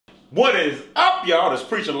What is up, y'all? This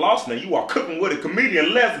Preacher Lawson, and you are cooking with a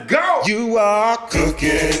comedian. Let's go! You are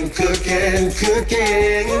cooking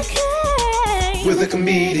with a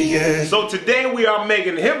comedian. So today we are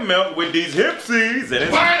making hemp milk with these hemp seeds, and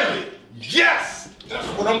finally, yes, that's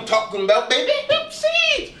what I'm talking about, baby. Hemp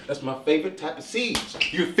seeds. That's my favorite type of seeds.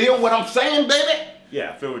 You feel what I'm saying, baby?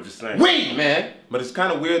 yeah, I feel what you're saying. Weed, man. But it's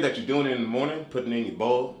kind of weird that you're doing it in the morning, putting it in your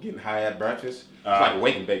bowl, getting high at breakfast. It's like a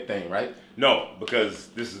wake and bake thing, right? No, because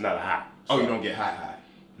this is not a high. Oh, you don't get high.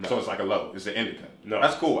 No. So it's like a low. It's an indica. No.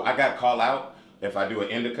 That's cool. I got to call out if I do an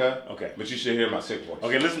indica. Okay. But you should hear my sick voice.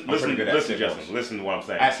 Okay, listen, Justin. Listen to what I'm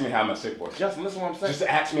saying. Ask me how my sick voice. Justin, listen to what I'm saying. Just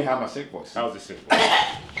ask me how my sick voice. How's this sick voice?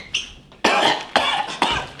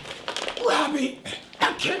 Robbie,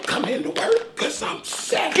 I can't come into work because I'm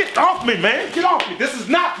sick. Get off me, man! Get off me! This is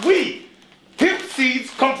not weed. Hemp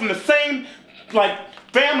seeds come from the same, like,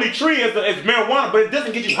 family tree as marijuana, but it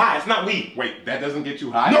doesn't get you high. It's not weed. Wait, that doesn't get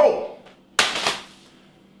you high? No!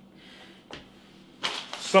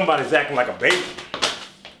 Somebody's acting like a baby.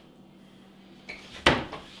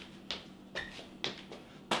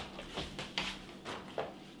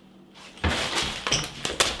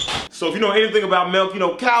 So if you know anything about milk, you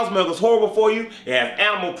know cow's milk is horrible for you. It has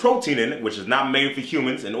animal protein in it, which is not made for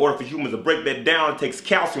humans. In order for humans to break that down, it takes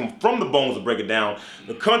calcium from the bones to break it down.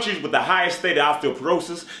 The countries with the highest state of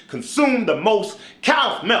osteoporosis consume the most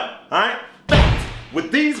cow's milk, all right?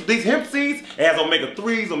 With these hemp seeds, it has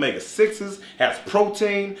omega-3s, omega-6s, has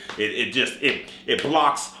protein. It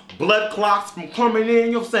blocks blood clots from coming in,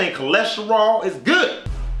 you know what I'm saying? Cholesterol is good.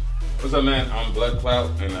 What's up, man? I'm blood clot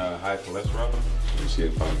and high cholesterol. Let me see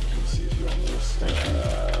if you're on this thing.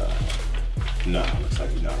 No, looks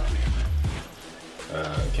like you're not on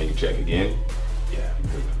here. Can you check again? Yeah,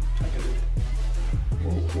 I can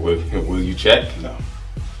do it. Will you check? No,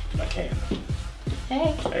 I can't.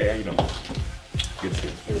 Hey, how you doing? Good to see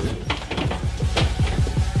you.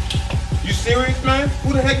 You serious, man?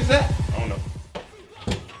 Who the heck is that? I don't know.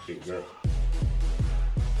 Big girl.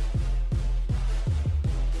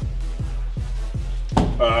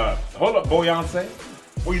 Hold up, Beyonce.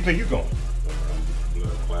 Where you think you going?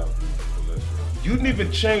 Blood clot and cholesterol. You didn't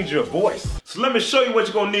even change your voice. So let me show you what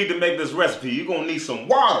you're gonna need to make this recipe. You're gonna need some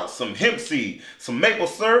water, some hemp seed, some maple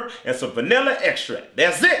syrup, and some vanilla extract.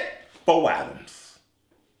 That's it. 4 items.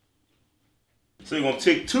 So you're gonna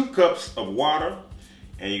take 2 cups of water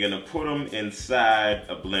and you're gonna put them inside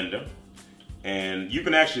a blender. And you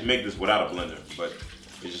can actually make this without a blender, but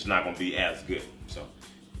it's just not gonna be as good. So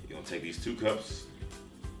you're gonna take these 2 cups,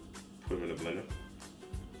 put them in the blender.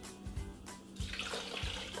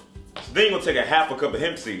 So then you're gonna take a half a cup of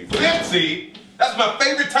hemp seeds. Hemp seed? That's my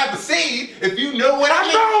favorite type of seed, if you know what I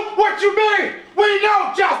mean. I know what you mean! We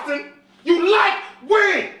know, Justin! You like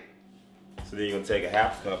weed! So then you're gonna take a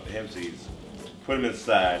half cup of hemp seeds, put them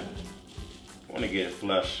inside. I wanna get it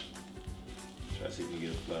flush. Try to see if you can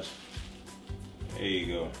get it flush. There you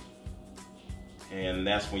go. And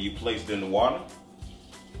that's when you place it in the water.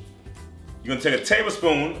 You're gonna take a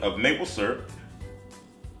tablespoon of maple syrup,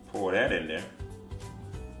 pour that in there.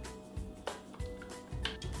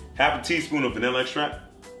 Half a teaspoon of vanilla extract,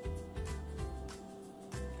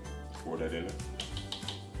 pour that in there.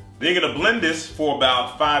 Then you're gonna blend this for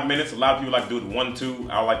about 5 minutes. A lot of people like to do it 1-2.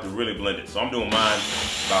 I like to really blend it. So I'm doing mine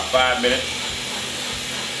about 5 minutes.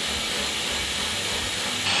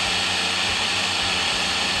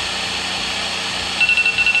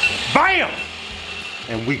 Bam!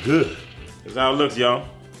 And we good. Here's how it looks, y'all.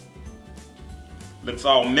 Looks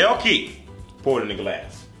all milky. Pour it in the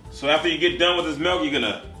glass. So after you get done with this milk, you're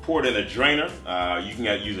gonna pour it in a drainer. You can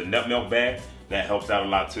use a nut milk bag. That helps out a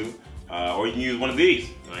lot too. Or you can use one of these,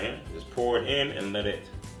 right here. Just pour it in and let it,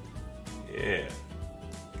 yeah.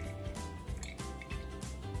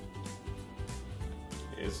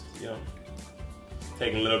 It's, you know,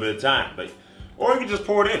 taking a little bit of time, but, or you can just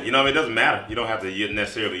pour it in. You know, it doesn't matter. You don't have to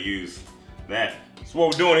necessarily use that. So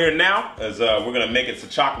what we're doing here now is we're gonna make it some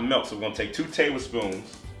chocolate milk. So we're gonna take 2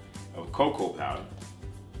 tablespoons of cocoa powder.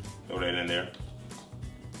 Throw that in there.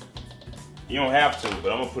 You don't have to,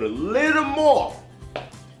 but I'm gonna put a little more.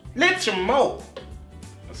 Little more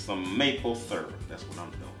of some maple syrup. That's what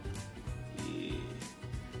I'm doing. Yeah.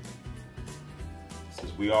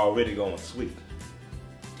 Since we already going sweet,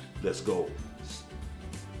 let's go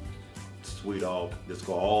sweet all. Let's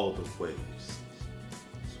go all the way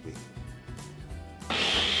sweet.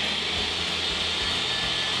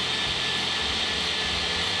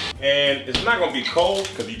 And it's not gonna be cold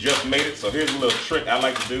because you just made it. So here's a little trick I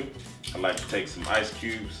like to do. I like to take some ice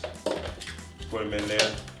cubes, put them in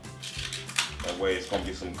there. That way it's gonna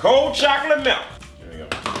be some cold chocolate milk. There we go.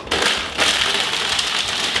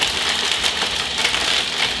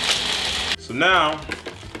 So now,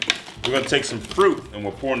 we're gonna take some fruit and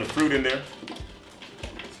we're pouring the fruit in there.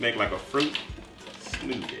 Let's make like a fruit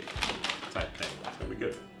smoothie type thing. That's gonna be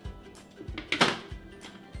good.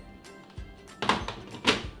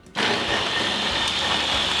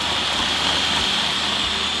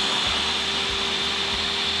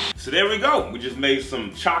 So there we go. We just made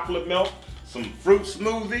some chocolate milk, some fruit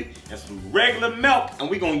smoothie, and some regular milk, and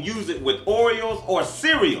we're gonna use it with Oreos or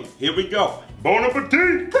cereal. Here we go. Bon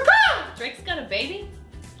appetit! Drake's got a baby?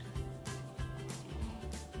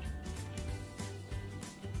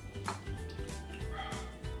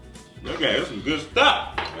 Okay, that's some good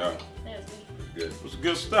stuff. Yeah, That's good. It's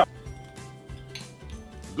good stuff.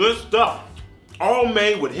 Good stuff. All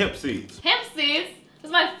made with hemp seeds. Hemp seeds?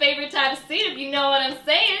 That's my favorite type of seed, if you know what I'm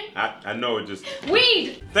saying. I know it just...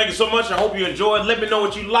 Weed! Thank you so much. I hope you enjoyed. Let me know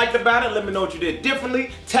what you liked about it. Let me know what you did differently.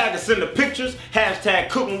 Tag us in the pictures. Hashtag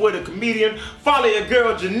cooking with a comedian. Follow your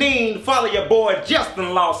girl Janine. Follow your boy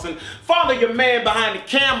Justin Lawson. Follow your man behind the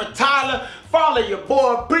camera, Tyler. Follow your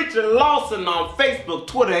boy Preacher Lawson on Facebook,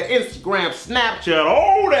 Twitter, Instagram, Snapchat,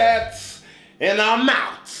 all that. And I'm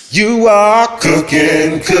out. You are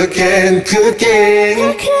cooking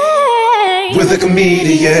with a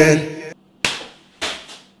comedian.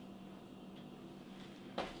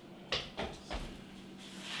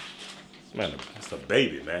 Man, that's a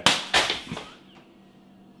baby, man.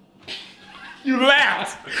 You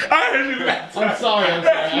laughed. I heard you laugh. I'm sorry.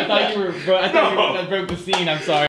 I thought you were. I thought you broke the scene. I'm sorry.